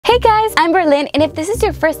Hey guys, I'm Berlyn, and if this is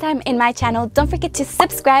your first time in my channel, don't forget to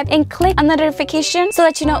subscribe and click on the notification so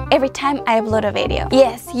that you know every time I upload a video.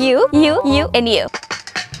 Yes, you, and you.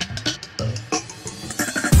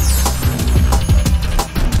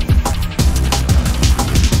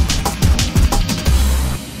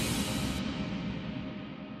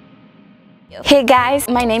 Hey guys,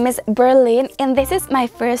 my name is Berlyn and this is my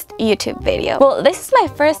first YouTube video. Well, this is my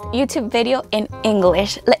first YouTube video in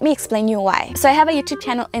English. Let me explain you why. So I have a YouTube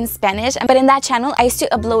channel in Spanish, but in that channel I used to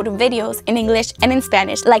upload videos in English and in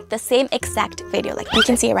Spanish, like the same exact video. Like you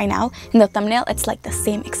can see it right now in the thumbnail, it's like the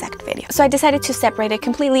same exact video. So I decided to separate it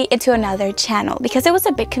completely into another channel because it was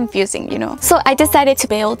a bit confusing, you know. So I decided to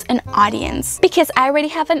build an audience because I already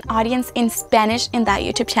have an audience in Spanish in that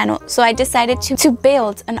YouTube channel. So I decided to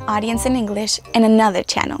build an audience in English in another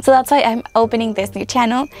channel. So that's why I'm opening this new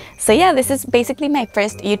channel. So yeah, this is basically my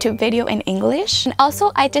first YouTube video in English. And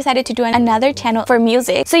also I decided to do another channel for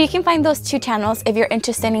music. So you can find those two channels if you're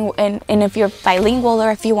interested in if you're bilingual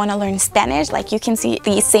or if you want to learn Spanish. Like you can see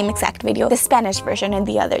the same exact video, the Spanish version in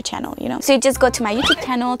the other channel, you know. So you just go to my YouTube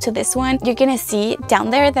channel, to this one. You're gonna see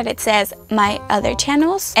down there that it says my other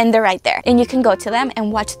channels and they're right there. And you can go to them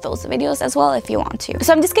and watch those videos as well if you want to.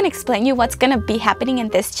 So I'm just gonna explain you what's gonna be happening in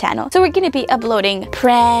this channel. So we're gonna be uploading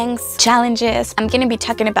pranks, challenges. I'm gonna be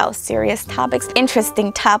talking about serious topics,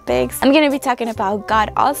 interesting topics. I'm gonna be talking about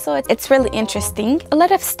God also. It's really interesting. A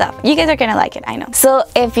lot of stuff. You guys are gonna like it, I know. So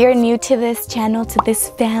if you're new to this channel, to this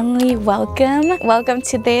family, welcome. Welcome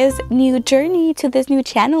to this new journey, to this new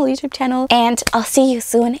channel, YouTube channel. And I'll see you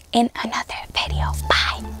soon in another video.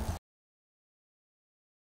 Bye.